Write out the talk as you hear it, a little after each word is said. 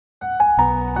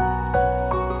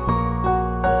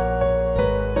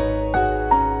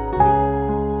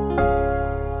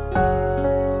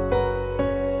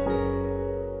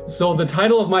So the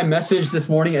title of my message this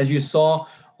morning, as you saw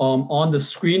on the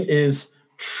screen, is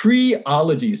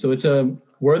treeology. So it's a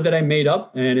word that I made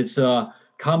up, and it's a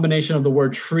combination of the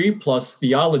word tree plus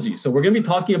theology. So we're going to be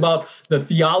talking about the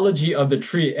theology of the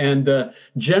tree. And the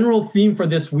general theme for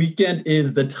this weekend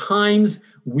is the times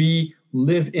we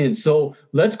live in. So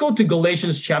let's go to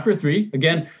Galatians chapter 3.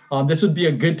 Again, this would be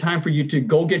a good time for you to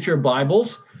go get your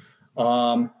Bibles.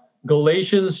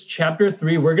 Galatians chapter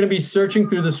 3, we're going to be searching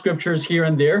through the scriptures here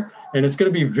and there, and it's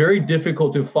going to be very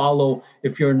difficult to follow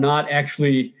if you're not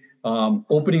actually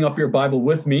opening up your Bible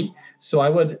with me. So I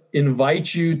would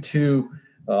invite you to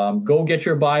go get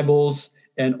your Bibles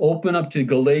and open up to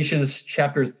Galatians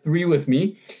chapter 3 with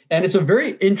me. And it's a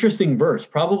very interesting verse,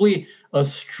 probably a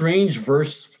strange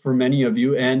verse for many of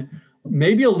you, and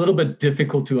maybe a little bit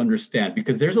difficult to understand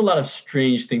because there's a lot of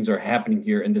strange things are happening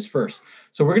here in this verse.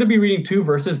 So we're going to be reading two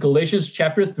verses, Galatians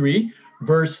chapter 3,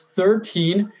 verse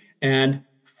 13 and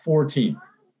 14.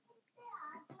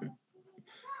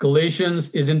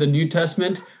 Galatians is in the New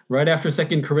Testament, right after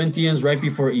 2 Corinthians, right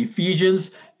before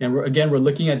Ephesians. And we're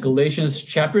looking at Galatians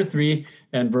chapter 3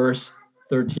 and verse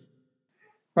 13.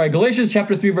 All right, Galatians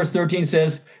chapter 3, verse 13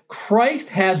 says, Christ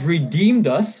has redeemed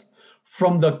us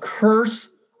from the curse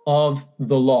of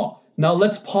the law. Now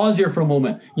let's pause here for a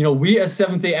moment. You know, we as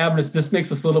Seventh-day Adventists, this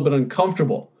makes us a little bit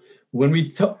uncomfortable. When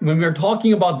we're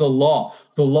talking about the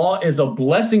law is a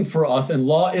blessing for us and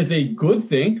law is a good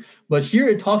thing. But here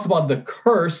it talks about the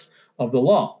curse of the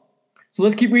law. So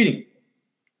let's keep reading.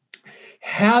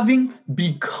 Having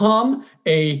become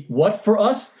a what for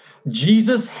us?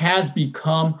 Jesus has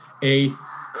become a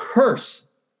curse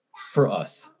for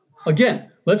us.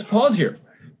 Again, let's pause here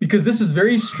because this is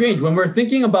very strange. When we're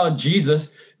thinking about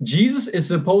Jesus, Jesus is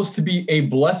supposed to be a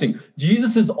blessing.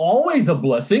 Jesus is always a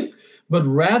blessing, but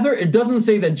rather it doesn't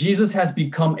say that Jesus has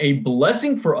become a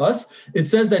blessing for us. It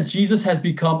says that Jesus has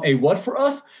become a what for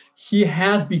us? He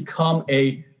has become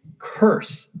a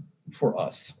curse for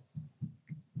us.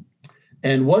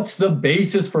 And what's the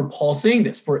basis for Paul saying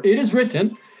this? For it is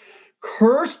written,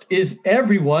 cursed is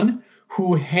everyone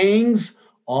who hangs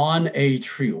on a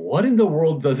tree. What in the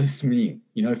world does this mean?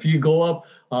 You know, if you go up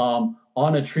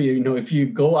on a tree, you know, if you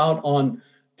go out on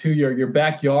to your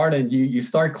backyard and you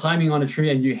start climbing on a tree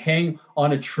and you hang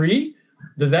on a tree,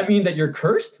 does that mean that you're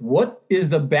cursed? What is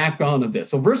the background of this?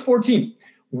 So verse 14,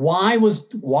 why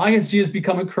has Jesus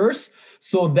become a curse?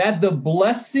 So that the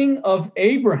blessing of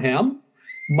Abraham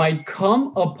might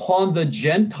come upon the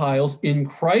Gentiles in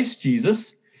Christ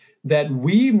Jesus, that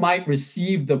we might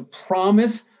receive the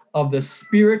promise of the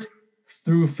Spirit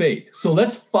through faith. So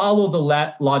let's follow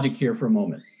the logic here for a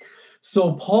moment.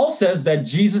 So Paul says that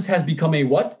Jesus has become a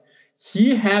what?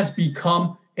 He has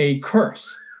become a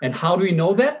curse. And how do we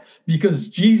know that? Because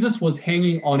Jesus was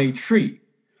hanging on a tree.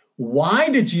 Why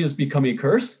did Jesus become a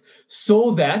curse?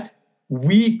 So that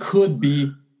we could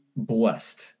be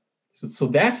blessed. So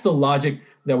that's the logic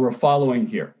that we're following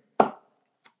here.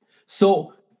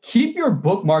 So keep your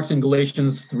bookmarks in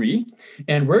Galatians 3,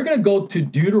 and we're going to go to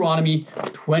Deuteronomy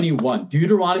 21.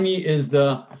 Deuteronomy is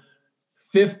the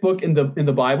fifth book in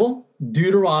the Bible.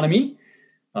 Deuteronomy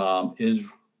is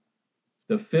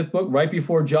the fifth book right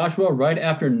before Joshua, right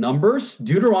after Numbers.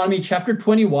 Deuteronomy chapter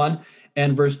 21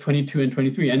 and verse 22 and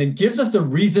 23. And it gives us the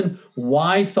reason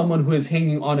why someone who is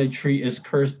hanging on a tree is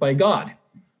cursed by God.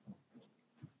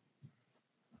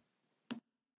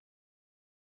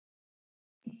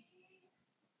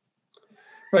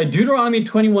 Right, Deuteronomy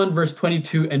 21, verse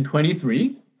 22 and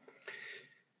 23.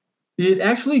 It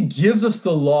actually gives us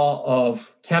the law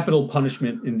of capital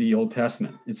punishment in the Old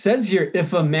Testament. It says here,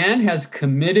 if a man has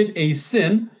committed a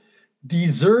sin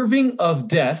deserving of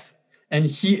death, and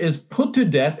he is put to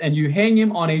death, and you hang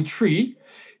him on a tree,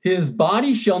 his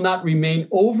body shall not remain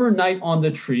overnight on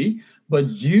the tree, but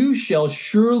you shall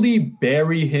surely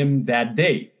bury him that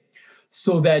day,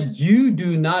 so that you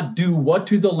do not do what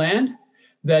to the land?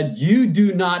 That you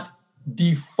do not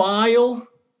defile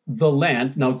the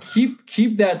land. Now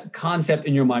keep that concept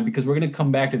in your mind because we're going to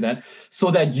come back to that.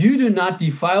 So that you do not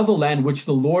defile the land which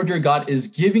the Lord your God is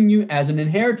giving you as an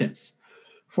inheritance.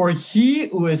 For he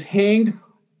who is hanged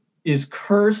is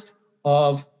cursed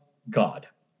of God.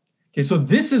 Okay, so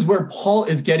this is where Paul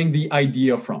is getting the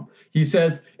idea from. He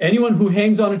says, anyone who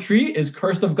hangs on a tree is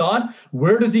cursed of God.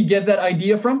 Where does he get that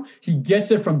idea from? He gets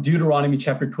it from Deuteronomy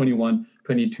chapter 21,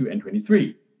 22, and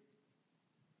 23.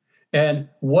 And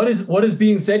what is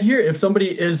being said here? If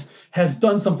somebody has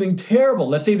done something terrible,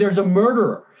 let's say there's a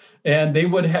murderer, and they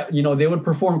would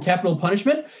perform capital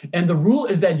punishment. And the rule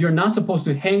is that you're not supposed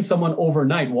to hang someone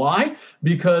overnight. Why?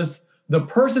 Because the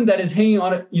person that is hanging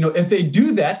on it, if they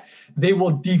do that, they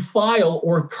will defile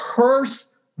or curse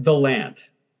the land.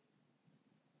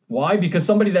 Why? Because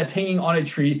somebody that's hanging on a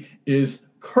tree is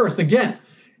cursed. Again,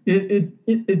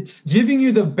 it's giving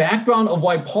you the background of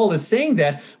why Paul is saying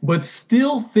that, but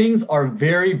still things are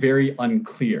very, very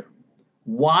unclear.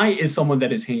 Why is someone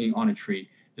that is hanging on a tree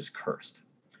is cursed?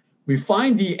 We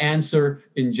find the answer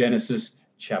in Genesis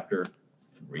chapter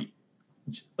 3.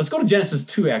 Let's go to Genesis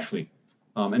 2, actually,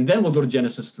 and then we'll go to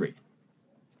Genesis 3.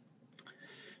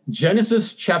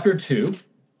 Genesis chapter 2.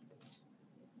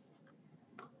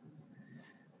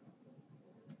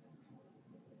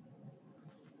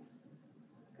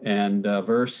 And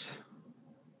verse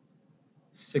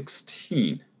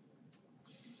 16.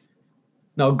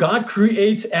 Now, God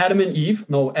creates Adam and Eve.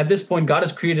 No, at this point, God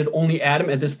has created only Adam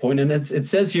at this point. And it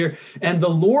says here, and the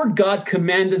Lord God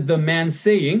commanded the man,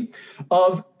 saying,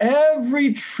 of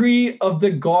every tree of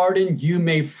the garden you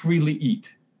may freely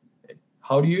eat.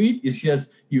 How do you eat? It says,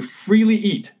 you freely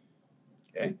eat.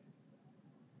 Okay.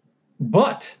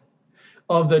 But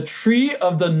of the tree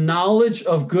of the knowledge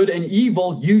of good and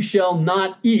evil you shall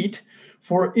not eat,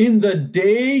 for in the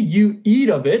day you eat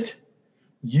of it,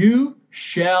 you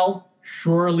shall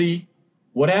surely,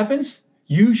 what happens?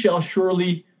 You shall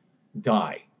surely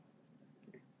die.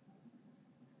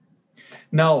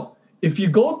 Now, if you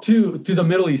go to the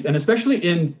Middle East, and especially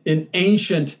in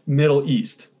ancient Middle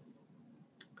East,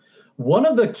 one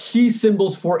of the key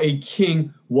symbols for a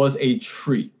king was a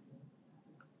tree.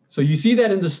 So you see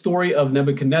that in the story of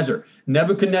Nebuchadnezzar.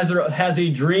 Nebuchadnezzar has a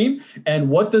dream, and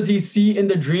what does he see in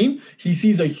the dream? He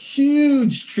sees a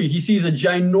huge tree. He sees a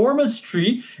ginormous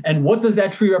tree, and what does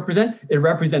that tree represent? It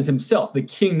represents himself, the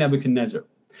king Nebuchadnezzar.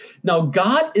 Now,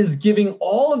 God is giving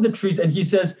all of the trees, and he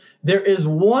says, there is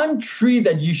one tree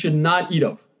that you should not eat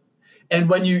of. And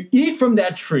when you eat from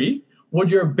that tree, what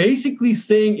you're basically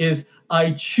saying is,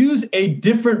 I choose a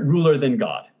different ruler than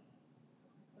God.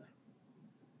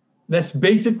 That's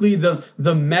basically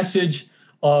the message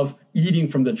of eating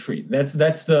from the tree. That's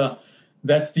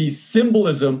the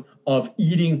symbolism of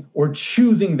eating or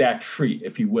choosing that tree,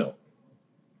 if you will.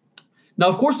 Now,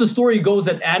 of course, the story goes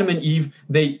that Adam and Eve,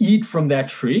 they eat from that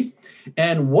tree.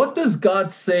 And what does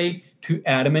God say to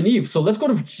Adam and Eve? So let's go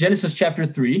to Genesis chapter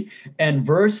 3 and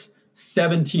verse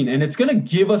 17. And it's going to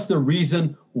give us the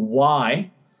reason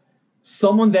why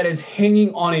someone that is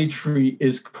hanging on a tree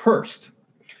is cursed.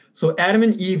 So Adam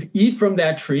and Eve eat from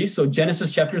that tree. So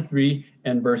Genesis chapter 3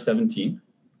 and verse 17.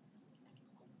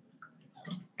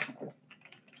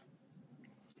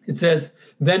 It says,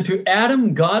 then to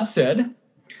Adam God said,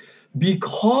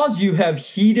 because you have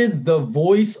heeded the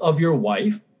voice of your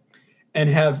wife and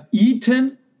have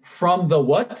eaten from the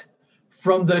what?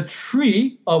 From the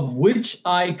tree of which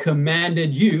I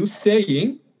commanded you,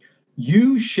 saying,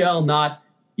 you shall not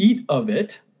eat of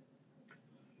it.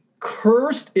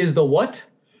 Cursed is the what?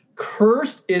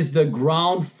 Cursed is the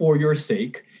ground for your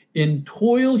sake. In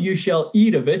toil you shall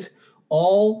eat of it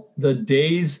all the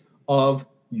days of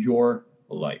your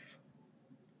life.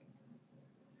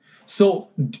 So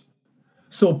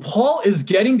Paul is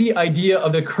getting the idea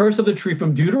of the curse of the tree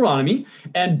from Deuteronomy,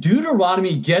 and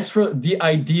Deuteronomy gets the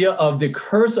idea of the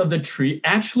curse of the tree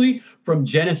actually from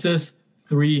Genesis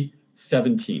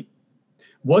 3:17.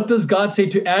 What does God say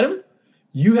to Adam?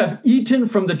 You have eaten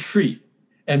from the tree.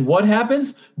 And what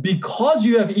happens? Because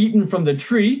you have eaten from the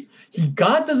tree,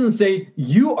 God doesn't say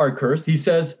you are cursed. He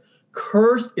says,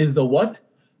 cursed is the what?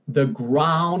 The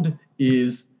ground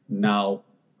is now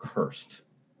cursed.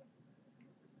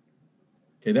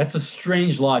 Okay, that's a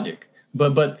strange logic,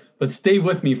 but stay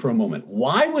with me for a moment.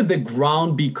 Why would the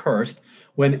ground be cursed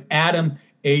when Adam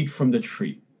ate from the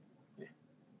tree?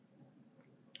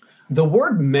 The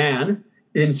word man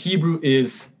in Hebrew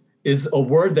is a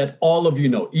word that all of you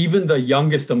know. Even the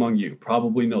youngest among you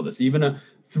probably know this. Even a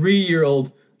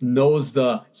 3-year-old knows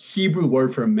the Hebrew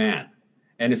word for man,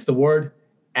 and it's the word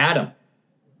Adam.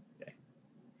 Okay.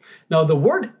 Now, the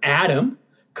word Adam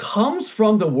comes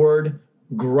from the word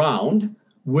ground,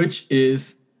 which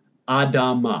is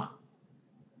Adamah.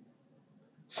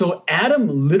 So Adam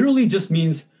literally just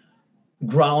means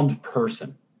ground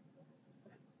person.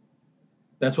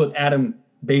 That's what Adam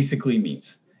basically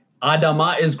means.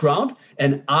 Adamah is ground,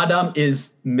 and Adam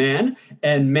is man,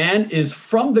 and man is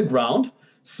from the ground.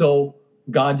 So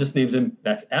God just names him,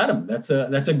 that's Adam. That's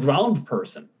a ground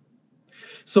person.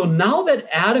 So now that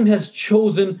Adam has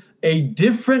chosen a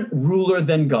different ruler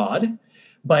than God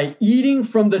by eating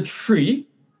from the tree,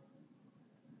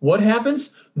 what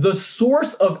happens? The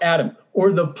source of Adam,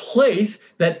 or the place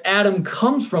that Adam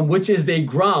comes from, which is the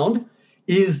ground,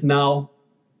 is now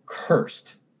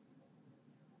cursed.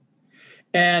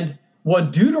 And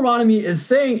what Deuteronomy is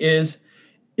saying is,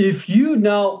 if you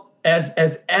now, as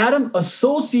Adam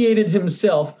associated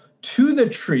himself to the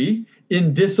tree,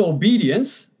 in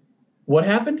disobedience, what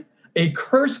happened? A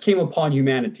curse came upon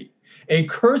humanity. A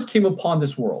curse came upon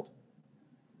this world.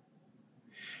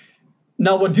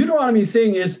 Now, what Deuteronomy is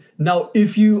saying is, now,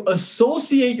 if you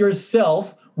associate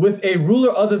yourself with a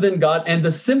ruler other than God, and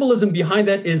the symbolism behind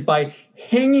that is by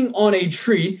hanging on a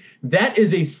tree, that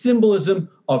is a symbolism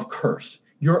of curse.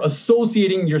 You're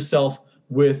associating yourself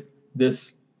with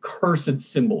this cursed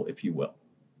symbol, if you will.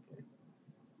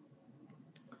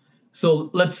 So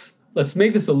let's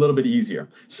make this a little bit easier.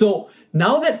 So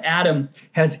now that Adam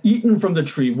has eaten from the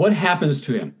tree, what happens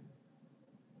to him?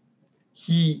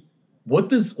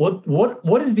 What is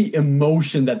the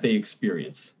emotion that they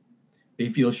experience? They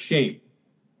feel shame.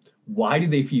 Why do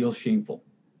they feel shameful?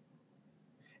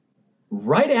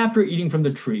 Right after eating from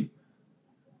the tree,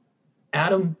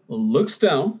 Adam looks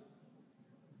down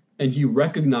and he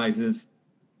recognizes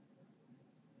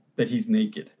that he's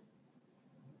naked.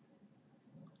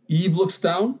 Eve looks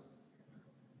down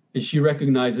and she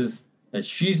recognizes that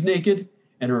she's naked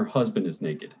and her husband is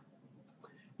naked.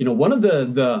 You know, one of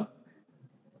the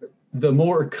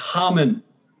more common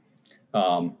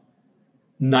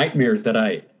nightmares that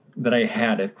I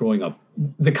had growing up,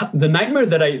 the nightmare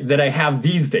that I have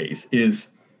these days is,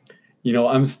 you know,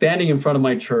 I'm standing in front of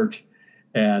my church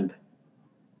and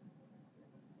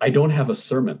I don't have a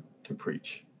sermon to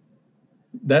preach.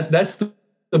 That's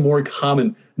the more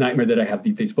common nightmare that I have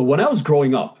these days. But when I was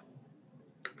growing up,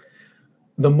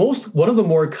 one of the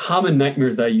more common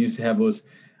nightmares that I used to have was,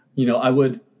 you know, I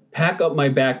would pack up my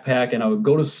backpack and I would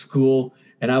go to school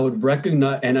and I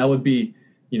would be,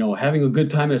 you know, having a good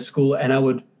time at school, and I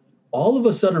would all of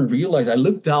a sudden realize, I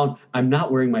looked down, I'm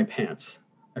not wearing my pants.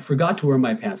 I forgot to wear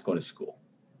my pants going to school.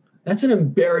 That's an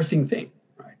embarrassing thing,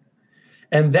 right?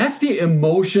 And that's the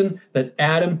emotion that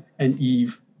Adam and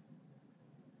Eve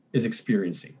is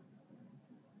experiencing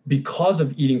because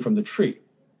of eating from the tree.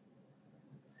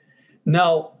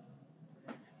 Now,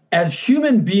 as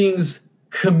human beings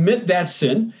commit that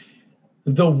sin,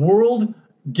 the world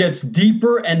gets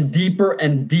deeper and deeper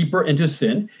and deeper into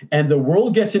sin, and the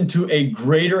world gets into a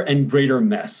greater and greater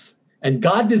mess. And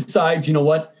God decides, you know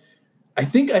what? I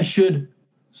think I should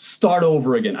start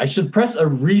over again. I should press a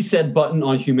reset button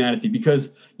on humanity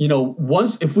because, you know,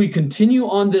 if we continue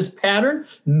on this pattern,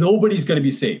 nobody's going to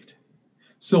be saved.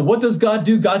 So what does God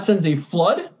do? God sends a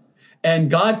flood,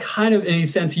 and God kind of, in a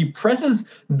sense, he presses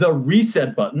the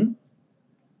reset button,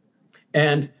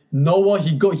 and Noah,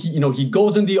 he goes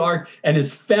in the ark and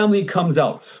his family comes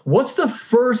out. What's the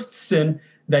first sin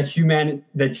that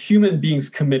human beings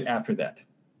commit after that?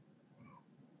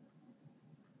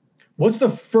 What's the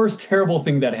first terrible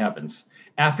thing that happens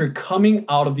after coming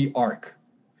out of the ark?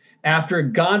 After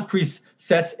God presses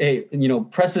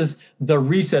the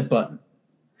reset button.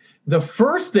 The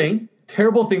first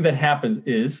terrible thing that happens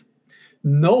is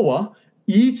Noah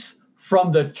eats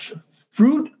from the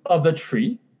fruit of the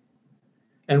tree.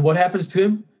 And what happens to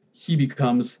him? He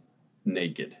becomes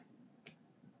naked.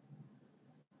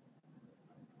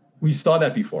 We saw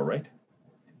that before, right?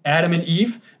 Adam and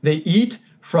Eve, they eat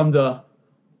from the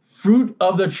fruit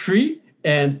of the tree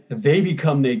and they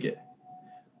become naked.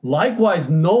 Likewise,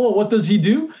 Noah, what does he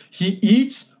do? He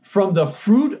eats from the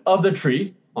fruit of the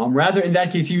tree. Rather, in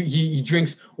that case, he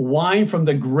drinks wine from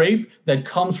the grape that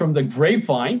comes from the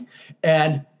grapevine.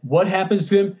 And what happens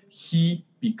to him? He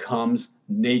becomes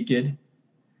naked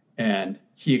and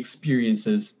he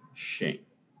experiences shame.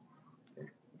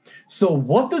 So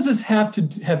what does this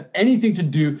have anything to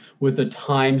do with the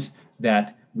times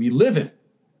that we live in?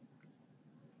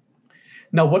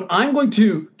 Now, what I'm going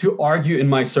to argue in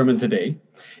my sermon today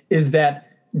is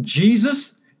that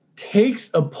Jesus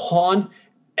takes upon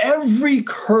every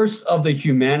curse of the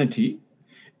humanity,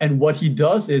 and what he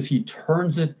does is he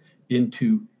turns it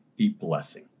into a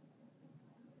blessing.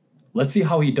 Let's see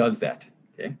how he does that,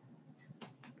 okay?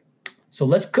 So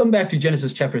let's come back to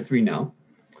Genesis chapter 3 now,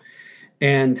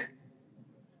 and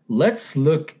let's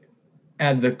look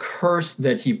at the curse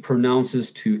that he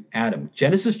pronounces to Adam.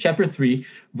 Genesis chapter 3,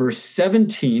 verse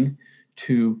 17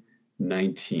 to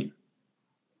 19.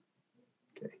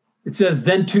 Okay. It says,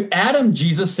 "Then to Adam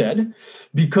Jesus said,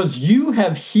 because you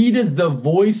have heeded the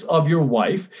voice of your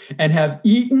wife and have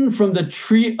eaten from the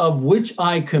tree of which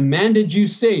I commanded you,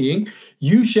 saying,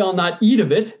 you shall not eat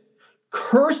of it.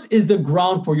 Cursed is the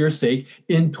ground for your sake.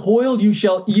 In toil you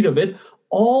shall eat of it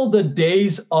all the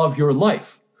days of your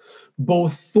life.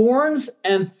 Both thorns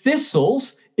and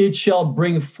thistles it shall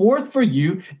bring forth for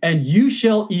you, and you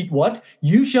shall eat what?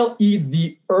 You shall eat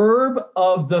the herb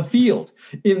of the field.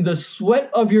 In the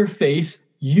sweat of your face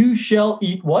you shall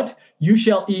eat what? You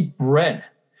shall eat bread.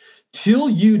 Till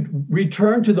you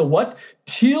return to the what?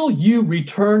 Till you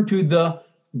return to the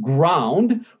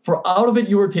ground, for out of it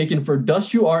you were taken, for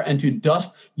dust you are, and to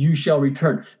dust you shall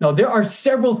return. Now, there are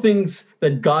several things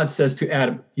that God says to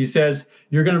Adam. He says,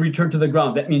 you're going to return to the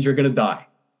ground. That means you're going to die.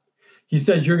 He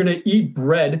says, you're going to eat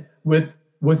bread with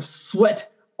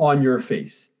sweat on your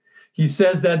face. He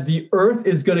says that the earth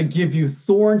is going to give you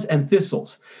thorns and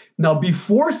thistles. Now,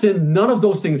 before sin, none of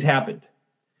those things happened.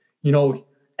 You know,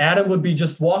 Adam would be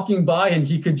just walking by and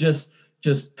he could just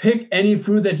pick any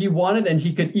fruit that he wanted and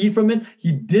he could eat from it.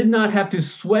 He did not have to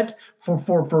sweat for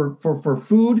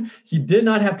food. He did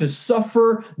not have to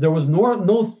suffer. There was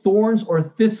no thorns or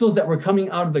thistles that were coming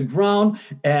out of the ground,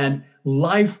 and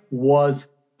life was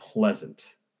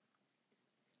pleasant.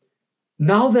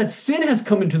 Now that sin has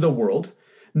come into the world,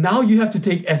 now you have to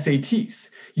take SATs.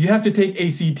 You have to take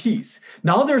ACTs.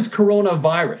 Now there's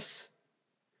coronavirus.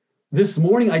 This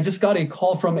morning, I just got a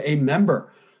call from a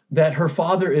member that her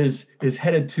father is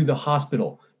headed to the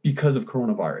hospital because of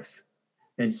coronavirus,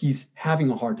 and he's having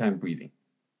a hard time breathing.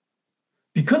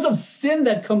 Because of sin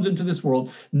that comes into this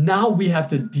world, now we have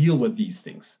to deal with these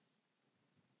things.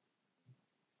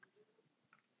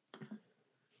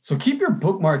 So keep your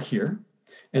bookmark here,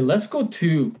 and let's go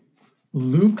to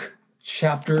Luke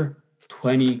chapter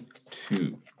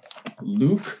 22.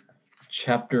 Luke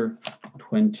chapter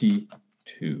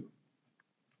 22.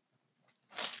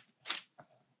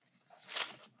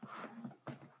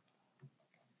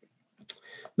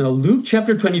 Now, Luke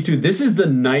chapter 22, this is the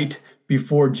night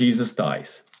before Jesus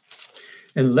dies.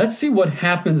 And let's see what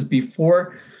happens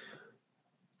before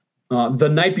the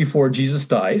night before Jesus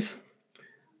dies.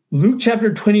 Luke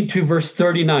chapter 22, verse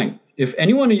 39. If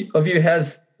anyone of you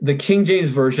has the King James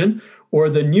Version or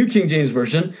the New King James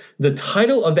Version, the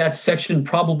title of that section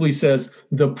probably says,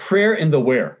 The Prayer in the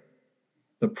Where?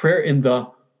 The Prayer in the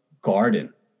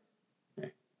Garden.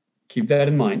 Okay. Keep that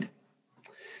in mind.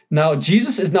 Now,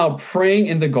 Jesus is now praying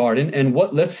in the garden, and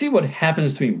let's see what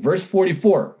happens to him. Verse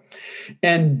 44.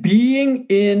 And being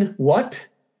in what?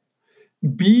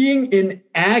 Being in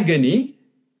agony,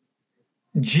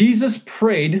 Jesus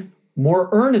prayed more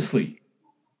earnestly.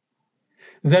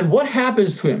 Then what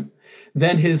happens to him?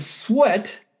 Then his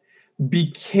sweat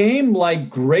became like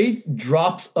great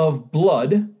drops of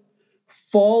blood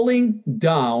falling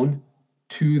down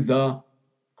to the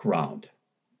ground.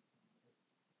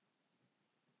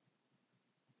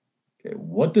 Okay,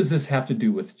 what does this have to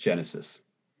do with Genesis?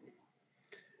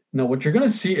 Now, what you're going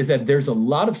to see is that there's a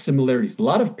lot of similarities, a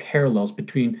lot of parallels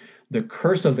between the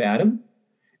curse of Adam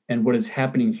and what is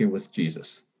happening here with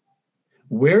Jesus.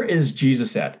 Where is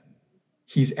Jesus at?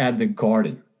 He's at the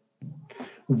garden.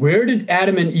 Where did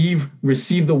Adam and Eve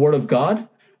receive the word of God?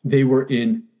 They were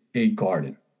in a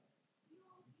garden.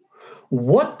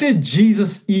 What did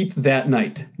Jesus eat that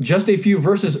night? Just a few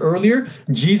verses earlier,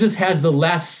 Jesus has the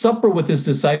Last Supper with his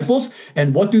disciples.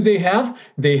 And what do they have?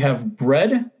 They have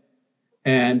bread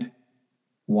and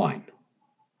wine,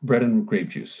 bread and grape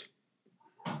juice.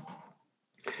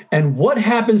 And what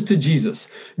happens to Jesus?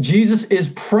 Jesus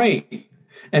is praying.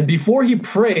 And before he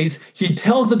prays, he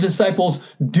tells the disciples,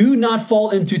 do not fall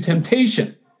into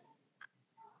temptation.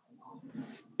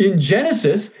 In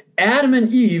Genesis, Adam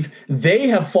and Eve, they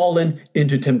have fallen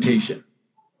into temptation.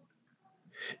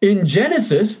 In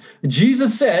Genesis,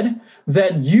 Jesus said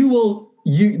that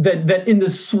that in the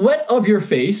sweat of your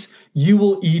face, you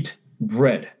will eat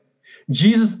bread.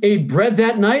 Jesus ate bread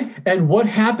that night, and what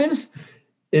happens?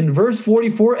 In verse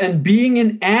 44, and being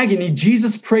in agony,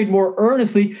 Jesus prayed more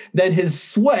earnestly that his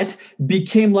sweat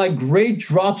became like great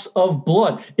drops of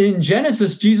blood. In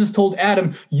Genesis, Jesus told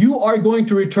Adam, you are going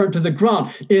to return to the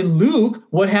ground. In Luke,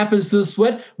 what happens to the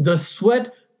sweat? The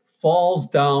sweat falls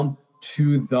down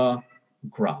to the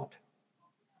ground.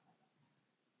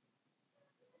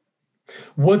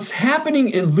 What's happening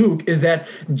in Luke is that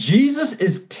Jesus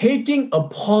is taking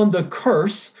upon the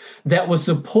curse that was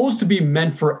supposed to be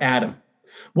meant for Adam.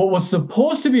 What was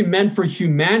supposed to be meant for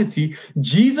humanity,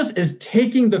 Jesus is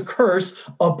taking the curse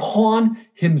upon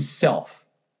himself,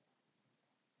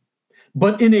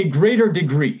 but in a greater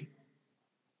degree.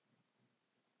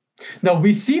 Now,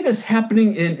 we see this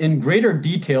happening in greater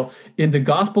detail in the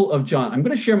Gospel of John. I'm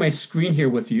going to share my screen here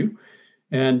with you.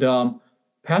 And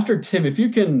Pastor Tim, if you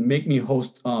can make me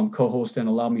co-host and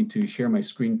allow me to share my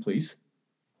screen, please.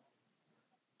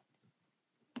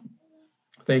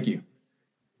 Thank you.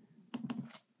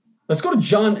 Let's go to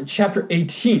John chapter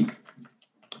 18.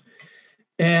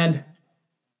 And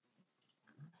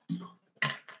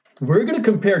we're going to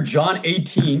compare John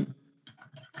 18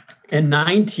 and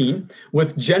 19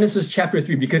 with Genesis chapter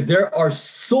 3, because there are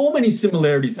so many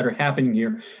similarities that are happening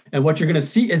here. And what you're going to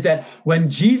see is that when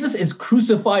Jesus is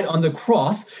crucified on the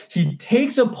cross, he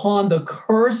takes upon the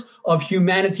curse of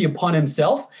humanity upon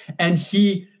himself, and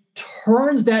he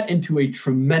turns that into a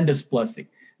tremendous blessing.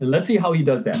 And let's see how he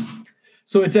does that.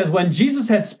 So it says, when Jesus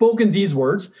had spoken these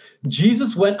words,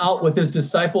 Jesus went out with his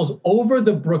disciples over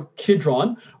the brook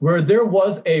Kidron, where there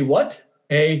was a what?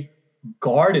 A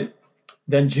garden.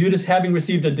 Then Judas, having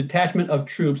received a detachment of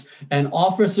troops and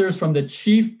officers from the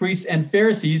chief priests and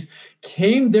Pharisees,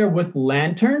 came there with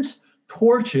lanterns,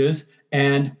 torches,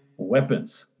 and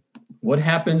weapons. What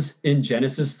happens in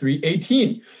Genesis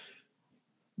 3:18?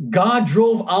 God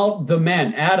drove out the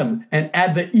man, Adam, and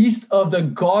at the east of the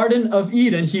Garden of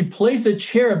Eden, he placed a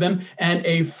cherubim and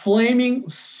a flaming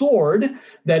sword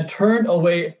that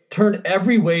turned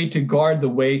every way to guard the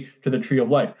way to the tree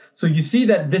of life. So you see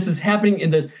that this is happening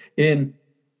in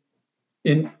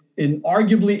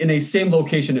arguably in a same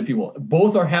location, if you will.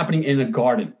 Both are happening in a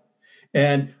garden,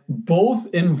 and both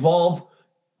involve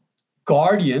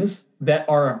guardians that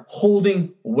are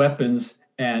holding weapons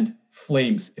and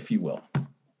flames, if you will.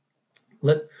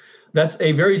 That's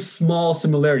a very small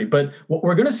similarity, but what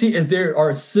we're going to see is there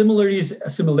are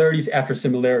similarities after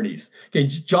similarities. Okay,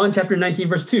 John chapter 19,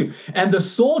 verse 2. And the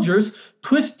soldiers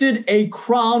twisted a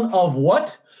crown of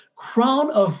what?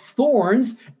 Crown of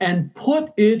thorns and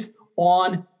put it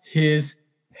on his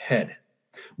head.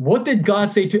 What did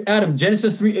God say to Adam?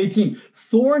 Genesis 3:18.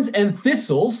 Thorns and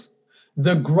thistles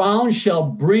the ground shall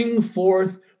bring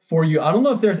forth for you. I don't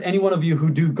know if there's any one of you who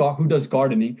does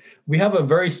gardening. We have a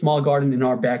very small garden in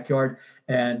our backyard,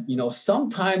 and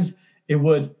sometimes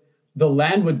the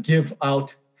land would give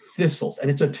out thistles, and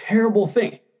it's a terrible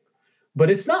thing. But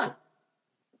it's not,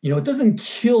 it doesn't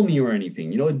kill me or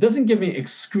anything. It doesn't give me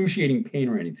excruciating pain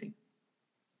or anything.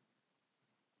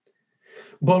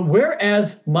 But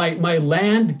whereas my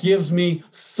land gives me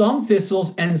some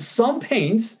thistles and some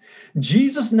pains,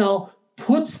 Jesus now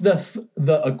puts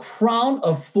a crown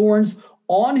of thorns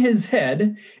on his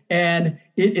head, and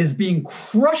it is being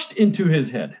crushed into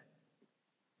his head.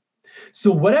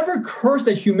 So whatever curse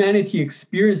that humanity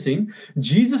experiencing,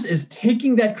 Jesus is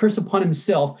taking that curse upon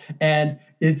himself, and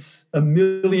it's a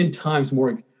million times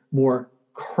more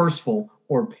curseful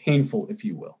or painful, if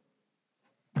you will.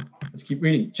 Let's keep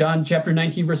reading. John chapter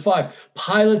 19, verse 5.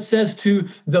 Pilate says to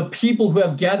the people who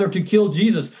have gathered to kill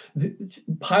Jesus,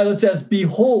 Pilate says,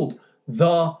 behold,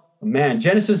 the man.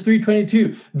 Genesis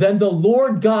 3:22. Then the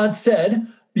Lord God said,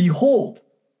 behold,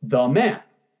 the man.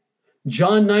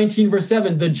 John 19, verse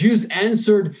 7. The Jews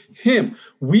answered him,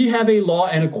 we have a law,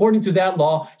 and according to that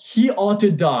law, he ought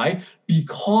to die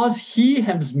because he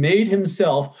has made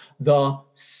himself the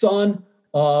Son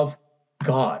of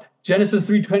God. Genesis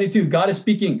 3:22. God is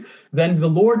speaking. Then the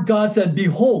Lord God said,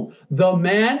 behold, the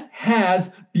man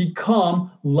has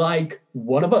become like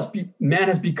one of us. Man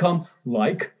has become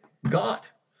like God.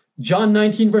 John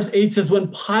 19, verse 8 says, when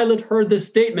Pilate heard this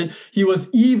statement, he was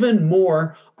even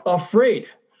more afraid.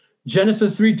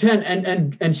 Genesis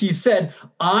 3:10, and he said,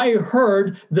 I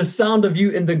heard the sound of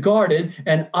you in the garden,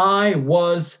 and I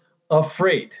was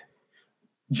afraid.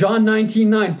 John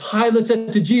 19:9, Pilate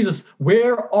said to Jesus,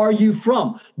 where are you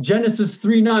from? Genesis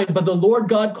 3:9, but the Lord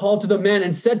God called to the man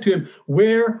and said to him,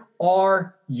 where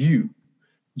are you?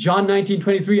 John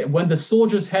 19:23, when the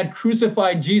soldiers had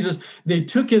crucified Jesus, they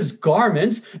took his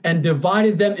garments and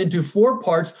divided them into 4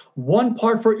 parts, 1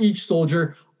 part for each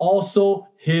soldier, also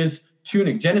his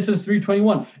tunic. Genesis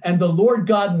 3:21, and the Lord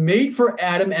God made for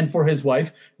Adam and for his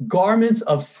wife garments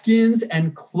of skins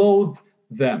and clothed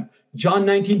them. John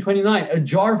 19:29, a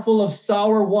jar full of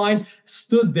sour wine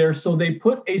stood there, so they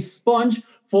put a sponge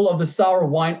full of the sour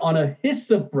wine on a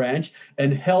hyssop branch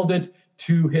and held it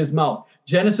to his mouth.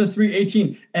 Genesis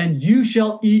 3:18, and you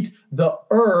shall eat the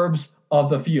herbs of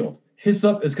the field.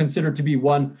 Hyssop is considered to be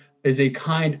a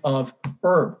kind of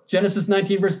herb. Genesis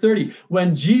 19, verse 30,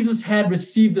 when Jesus had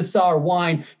received the sour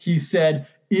wine, he said,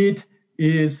 it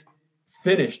is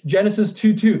finished. Genesis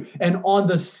 2:2, and on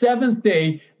the 7th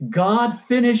day, God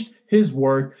finished his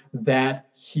work that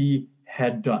he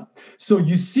had done. So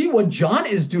you see what John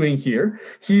is doing here.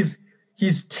 He's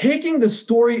taking the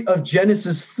story of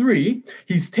Genesis 3,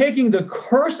 he's taking the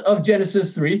curse of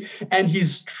Genesis 3, and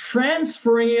he's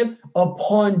transferring it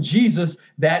upon Jesus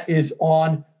that is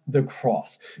on the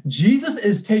cross. Jesus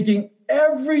is taking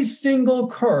every single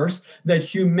curse that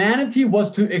humanity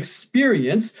was to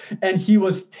experience, and he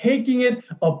was taking it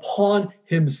upon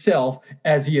himself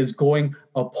as he is going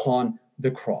upon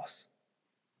the cross.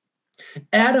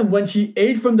 Adam, when he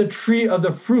ate from the tree of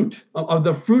the fruit of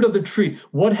the tree,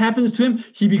 what happens to him?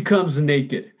 He becomes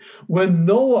naked. When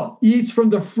Noah eats from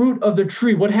the fruit of the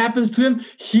tree, what happens to him?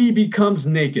 He becomes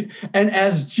naked. And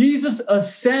as Jesus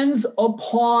ascends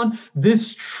upon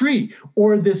this tree,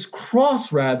 or this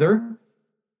cross rather,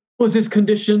 what was his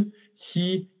condition?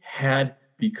 He had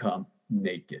become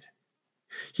naked.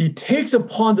 He takes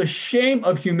upon the shame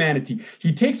of humanity.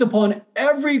 He takes upon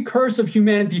every curse of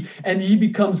humanity, and he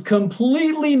becomes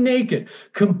completely naked,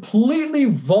 completely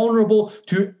vulnerable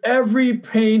to every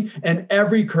pain and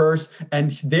every curse.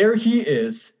 And there he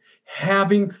is,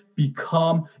 having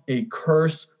become a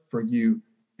curse for you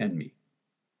and me.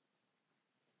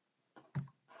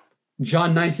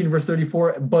 John 19, verse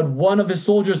 34, but one of his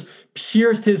soldiers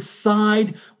pierced his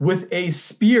side with a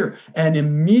spear, and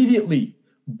immediately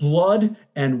blood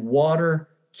and water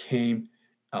came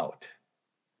out.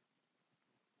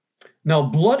 Now,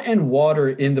 blood and water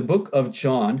in the book of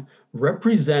John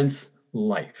represents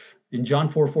life. In John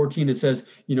 4:14, it says,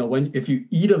 if you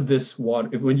eat of this water,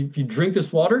 if you drink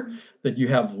this water, that you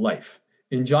have life.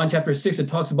 In John chapter 6, it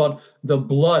talks about the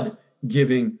blood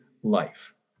giving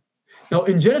life. Now,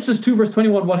 in Genesis 2, verse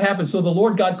 21, what happened? So the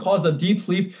Lord God caused a deep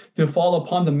sleep to fall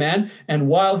upon the man, and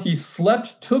while he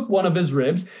slept, took one of his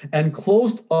ribs and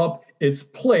closed up its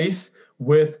place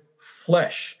with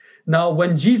flesh. Now,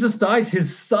 when Jesus dies,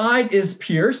 his side is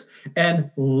pierced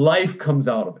and life comes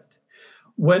out of it.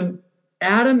 When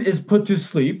Adam is put to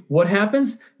sleep, what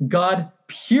happens? God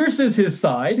pierces his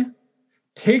side,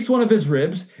 takes one of his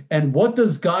ribs, and what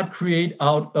does God create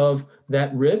out of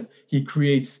that rib? He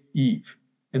creates Eve.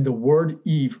 And the word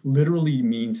Eve literally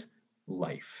means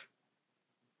life.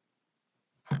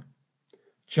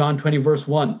 John 20, verse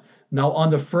 1. Now on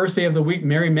the first day of the week,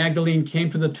 Mary Magdalene came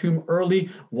to the tomb early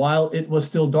while it was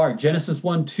still dark. Genesis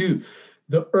 1:2.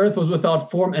 The earth was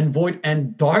without form and void,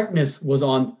 and darkness was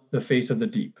on the face of the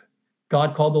deep.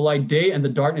 God called the light day, and the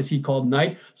darkness he called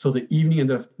night. So the evening and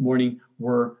the morning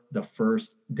were the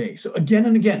first day. So again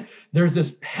and again, there's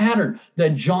this pattern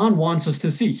that John wants us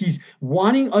to see. He's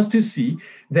wanting us to see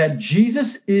that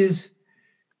Jesus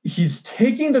he's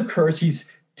taking the curse, he's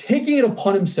taking it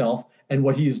upon himself, and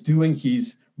what he's doing,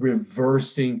 he's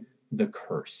reversing the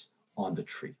curse on the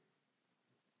tree.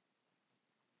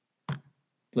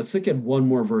 Let's look at one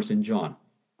more verse in John.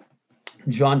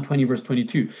 John 20, verse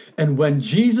 22. And when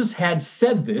Jesus had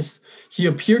said this, he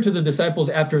appeared to the disciples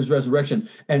after his resurrection.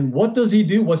 And what does he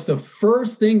do? What's the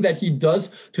first thing that he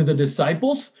does to the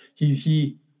disciples?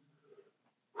 He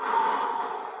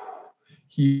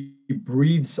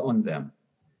breathes on them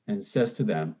and says to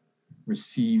them,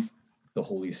 receive the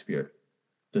Holy Spirit.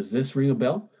 Does this ring a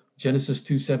bell? Genesis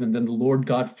 2:7. Then the Lord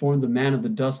God formed the man of the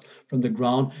dust from the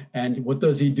ground. And what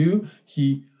does he do?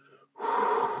 He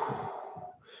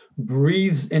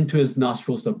breathes into his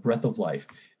nostrils the breath of life,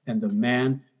 and the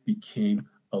man became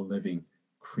a living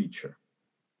creature.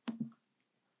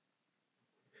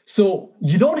 So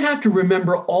you don't have to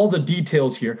remember all the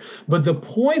details here, but the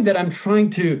point that I'm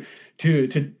trying to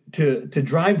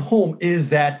drive home is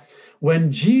that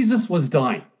when Jesus was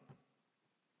dying,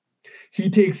 he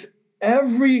takes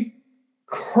every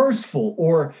curseful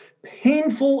or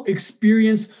painful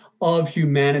experience of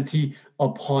humanity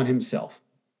upon himself.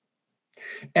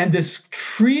 And this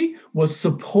tree was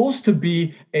supposed to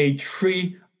be a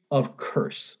tree of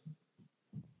curse.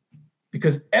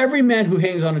 Because every man who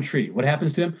hangs on a tree, what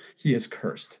happens to him? He is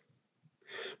cursed.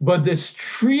 But this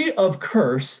tree of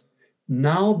curse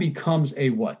now becomes a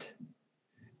what?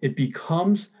 It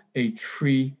becomes a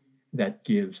tree that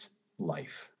gives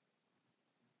life.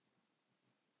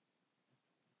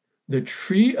 The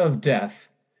tree of death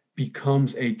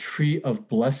becomes a tree of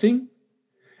blessing,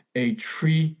 a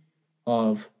tree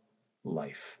of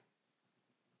life.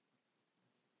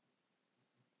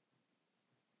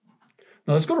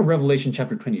 Now let's go to Revelation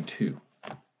chapter 22.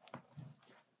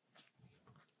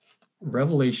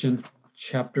 Revelation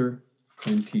chapter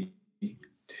 22.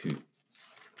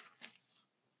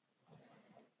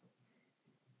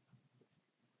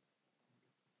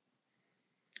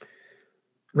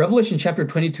 Revelation chapter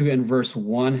 22 and verse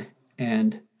 1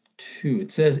 and 2.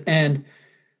 It says, and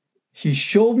he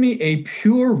showed me a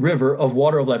pure river of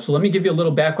water of life. So let me give you a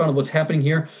little background of what's happening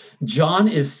here. John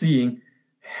is seeing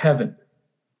heaven.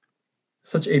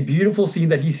 Such a beautiful scene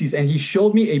that he sees. And he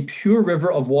showed me a pure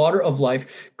river of water of life,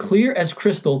 clear as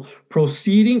crystal,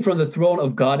 proceeding from the throne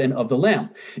of God and of the Lamb.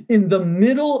 In the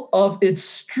middle of its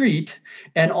street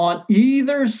and on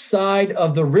either side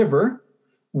of the river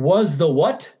was the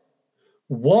what?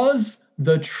 Was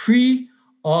the tree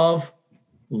of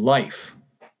life,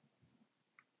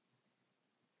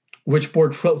 which bore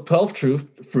 12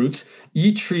 fruits,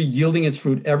 each tree yielding its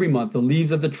fruit every month. The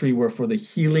leaves of the tree were for the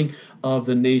healing of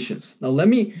the nations. Now,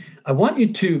 I want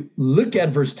you to look at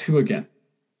verse 2 again.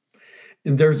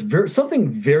 And there's something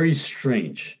very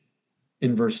strange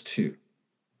in verse 2.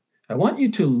 I want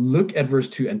you to look at verse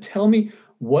 2 and tell me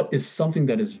what is something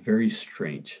that is very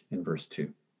strange in verse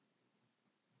 2.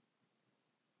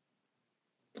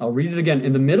 I'll read it again.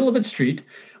 In the middle of its street,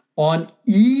 on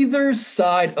either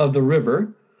side of the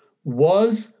river,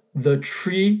 was the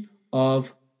tree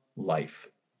of life.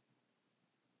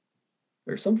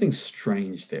 There's something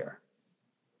strange there.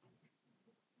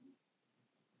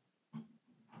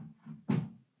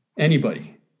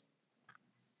 Anybody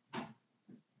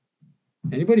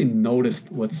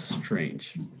noticed what's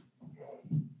strange?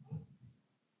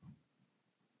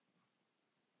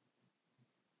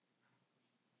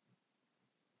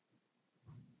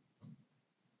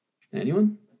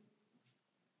 Anyone?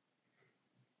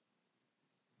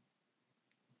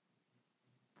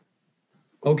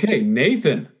 Okay,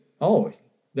 Nathan. Oh,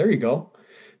 there you go.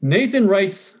 Nathan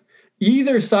writes,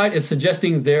 either side is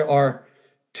suggesting there are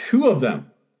two of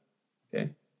them. Okay.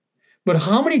 But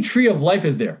how many tree of life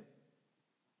is there?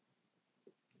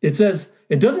 It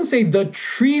doesn't say the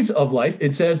trees of life,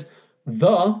 it says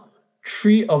the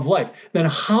tree of life. Then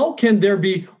how can there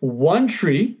be one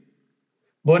tree,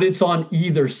 but it's on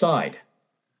either side?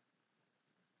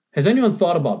 Has anyone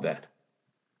thought about that?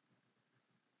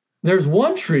 There's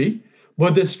one tree,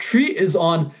 but this tree is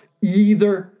on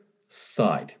either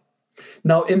side.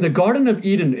 Now, in the Garden of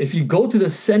Eden, if you go to the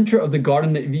center of the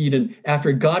Garden of Eden,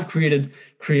 after God created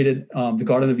the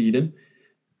Garden of Eden,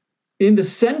 in the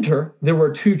center, there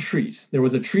were two trees. There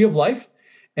was a tree of life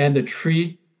and the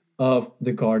tree of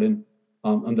the garden,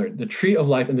 the tree of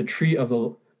life and the tree of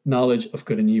the knowledge of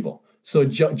good and evil. So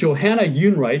Johanna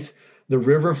Yoon writes, the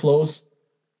river flows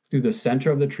through the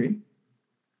center of the tree.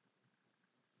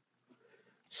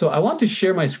 So I want to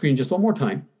share my screen just one more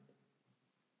time.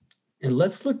 And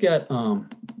let's look at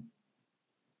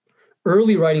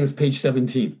early writings, page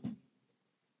 17.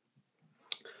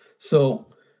 So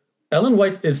Ellen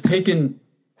White is taken,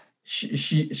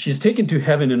 she's taken to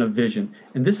heaven in a vision.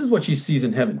 And this is what she sees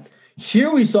in heaven.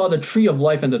 Here we saw the tree of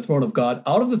life and the throne of God.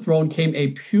 Out of the throne came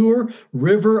a pure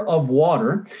river of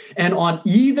water. And on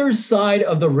either side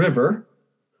of the river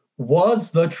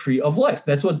was the tree of life.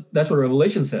 That's what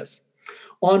Revelation says.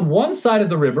 On one side of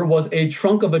the river was a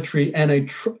trunk of a tree and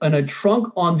a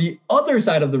trunk on the other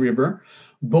side of the river,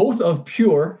 both of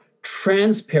pure,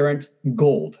 transparent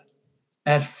gold.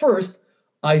 At first,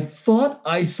 I thought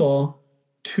I saw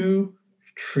two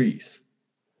trees.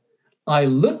 I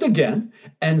looked again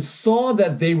and saw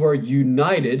that they were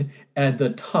united at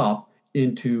the top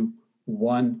into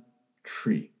one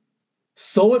tree.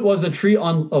 So it was the tree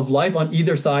of life on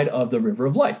either side of the river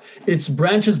of life. Its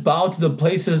branches bowed to the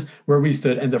places where we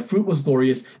stood, and the fruit was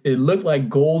glorious. It looked like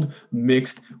gold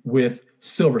mixed with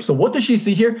silver. So what does she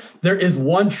see here? There is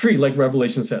one tree, like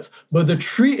Revelation says, but the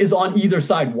tree is on either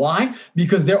side. Why?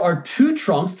 Because there are two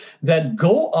trunks that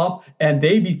go up and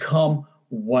they become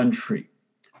one tree.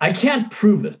 I can't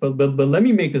prove this, but let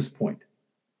me make this point.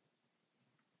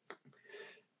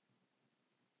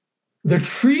 The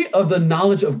tree of the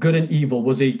knowledge of good and evil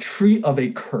was a tree of a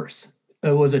curse.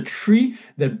 It was a tree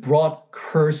that brought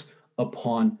curse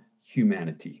upon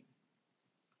humanity.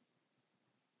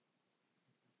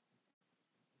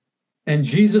 And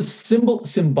Jesus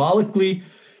symbolically,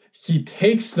 he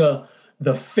takes the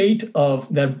fate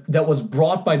of that was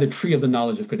brought by the tree of the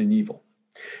knowledge of good and evil.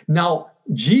 Now,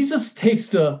 Jesus takes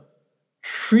the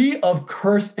tree of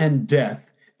curse and death,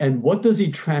 and what does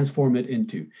he transform it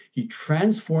into? He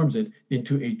transforms it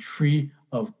into a tree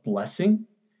of blessing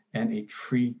and a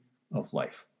tree of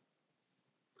life.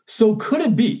 So could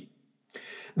it be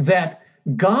that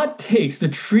God takes the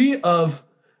tree of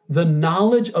the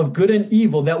knowledge of good and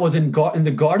evil that was in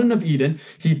the Garden of Eden,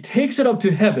 he takes it up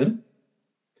to heaven,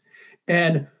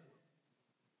 and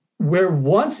where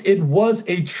once it was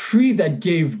a tree that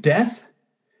gave death,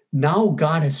 now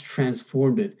God has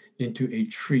transformed it into a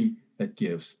tree that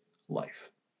gives life,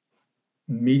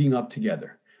 meeting up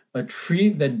together. A tree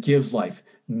that gives life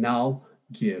now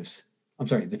gives,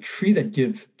 the tree that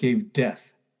gave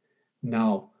death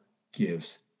now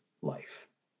gives life.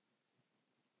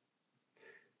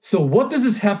 So what does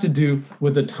this have to do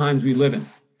with the times we live in?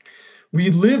 We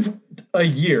lived a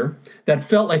year that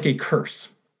felt like a curse.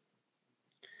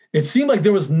 It seemed like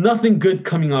there was nothing good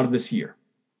coming out of this year.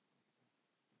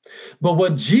 But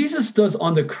what Jesus does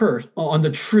on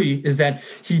the tree is that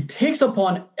he takes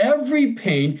upon every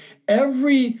pain,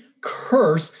 every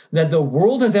curse that the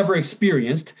world has ever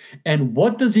experienced, and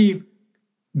what does he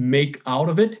make out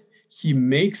of it? he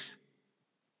makes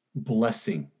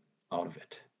blessing out of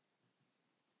it.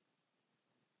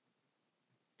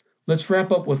 Let's wrap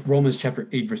up with Romans chapter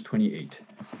 8, verse 28.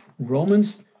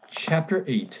 Romans chapter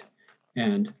 8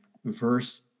 and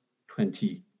verse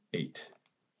 28.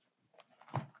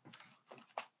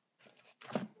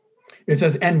 It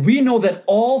says, and we know that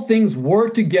all things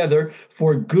work together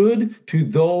for good to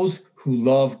those who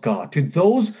love God, to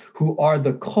those who are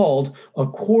the called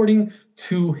according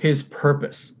to his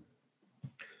purpose.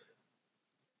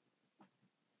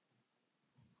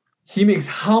 He makes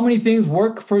how many things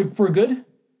work for good?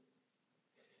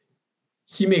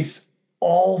 He makes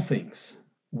all things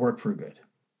work for good.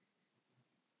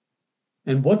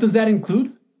 And what does that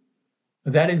include?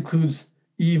 That includes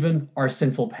even our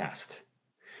sinful past.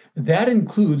 That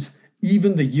includes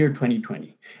even the year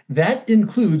 2020. That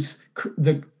includes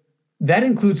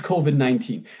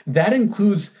COVID-19. That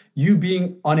includes you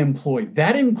being unemployed.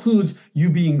 That includes you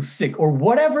being sick or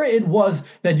whatever it was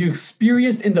that you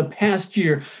experienced in the past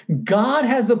year. God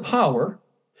has the power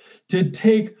to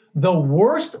take the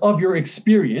worst of your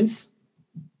experience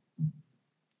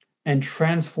and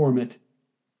transform it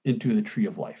into the tree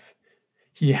of life.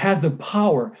 He has the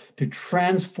power to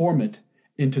transform it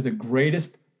into the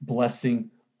greatest blessing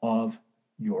of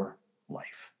your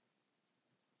life.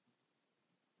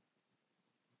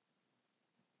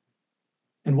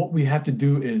 And what we have to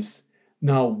do is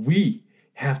now we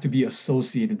have to be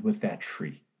associated with that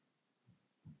tree.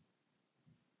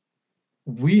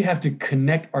 We have to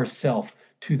connect ourselves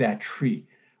to that tree,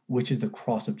 which is the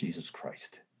cross of Jesus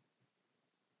Christ.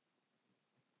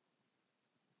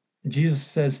 Jesus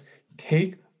says,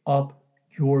 take up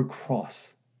your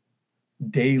cross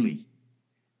daily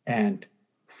and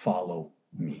follow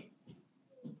me.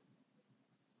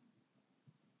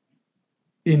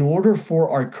 In order for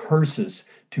our curses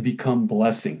to become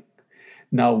blessing,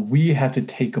 now we have to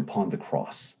take upon the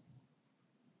cross.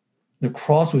 The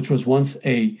cross, which was once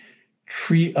a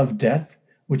tree of death,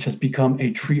 which has become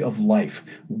a tree of life.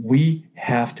 We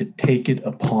have to take it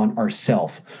upon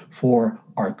ourselves for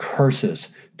our curses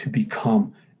to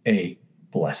become a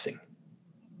blessing.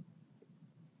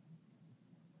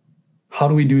 How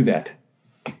do we do that?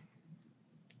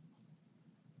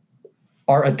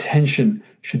 Our attention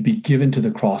should be given to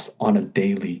the cross on a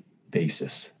daily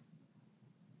basis.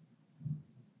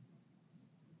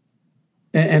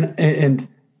 And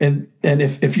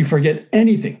if you forget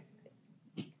anything,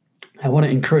 I want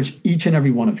to encourage each and every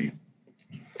one of you.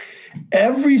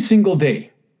 Every single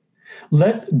day,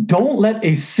 don't let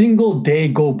a single day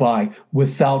go by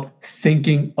without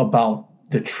thinking about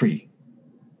the tree,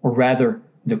 or rather,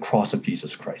 the cross of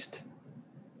Jesus Christ.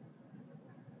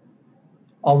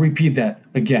 I'll repeat that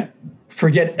again.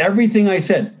 Forget everything I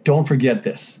said. Don't forget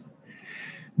this.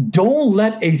 Don't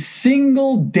let a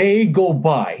single day go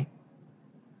by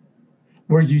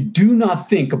where you do not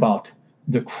think about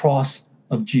the cross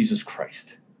of Jesus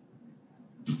Christ.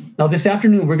 Now, this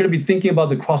afternoon, we're going to be thinking about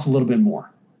the cross a little bit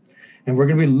more. And we're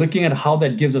going to be looking at how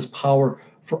that gives us power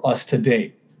for us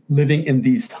today, living in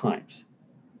these times.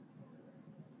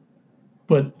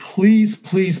 But please,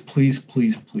 please, please,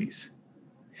 please, please,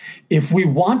 if we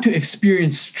want to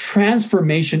experience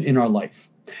transformation in our life,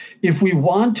 if we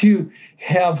want to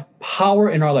have power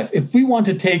in our life, if we want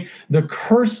to take the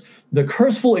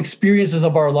curseful experiences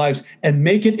of our lives and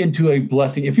make it into a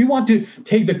blessing, if we want to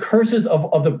take the curses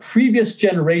of the previous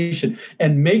generation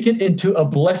and make it into a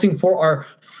blessing for our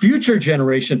future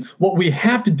generation, what we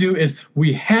have to do is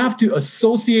we have to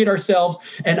associate ourselves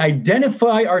and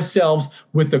identify ourselves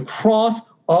with the cross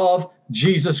of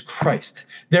Jesus Christ.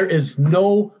 There is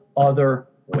no other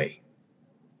way.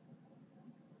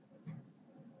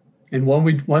 And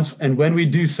when we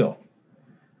do so,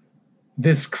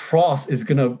 this cross is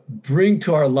going to bring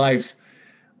to our lives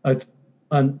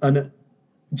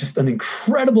just an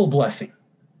incredible blessing.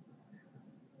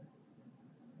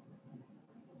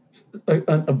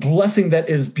 A blessing that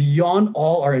is beyond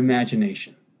all our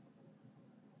imagination.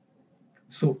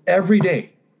 So every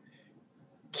day,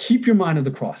 keep your mind on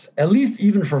the cross, at least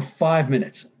even for 5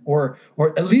 minutes, or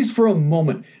at least for a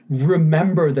moment.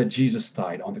 Remember that Jesus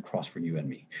died on the cross for you and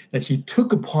me, that he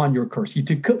took upon your curse. He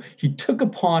took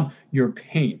upon your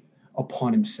pain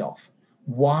upon himself.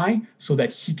 Why? So that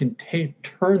he can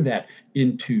turn that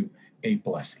into a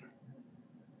blessing.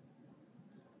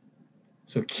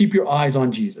 So keep your eyes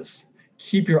on Jesus.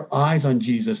 Keep your eyes on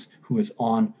Jesus, who is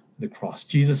on the cross.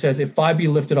 Jesus says, if I be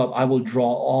lifted up, I will draw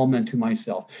all men to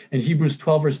myself. And Hebrews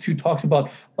 12 verse 2 talks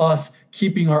about us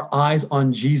keeping our eyes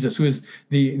on Jesus, who is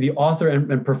the author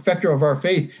and perfecter of our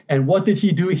faith. And what did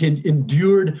he do? He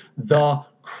endured the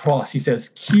cross. He says,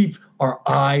 keep our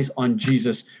eyes on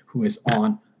Jesus, who is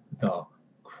on the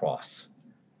cross.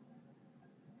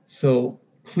 So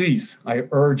please, I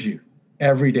urge you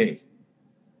every day,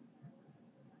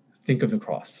 think of the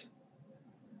cross.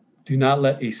 Do not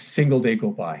let a single day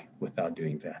go by without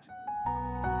doing that.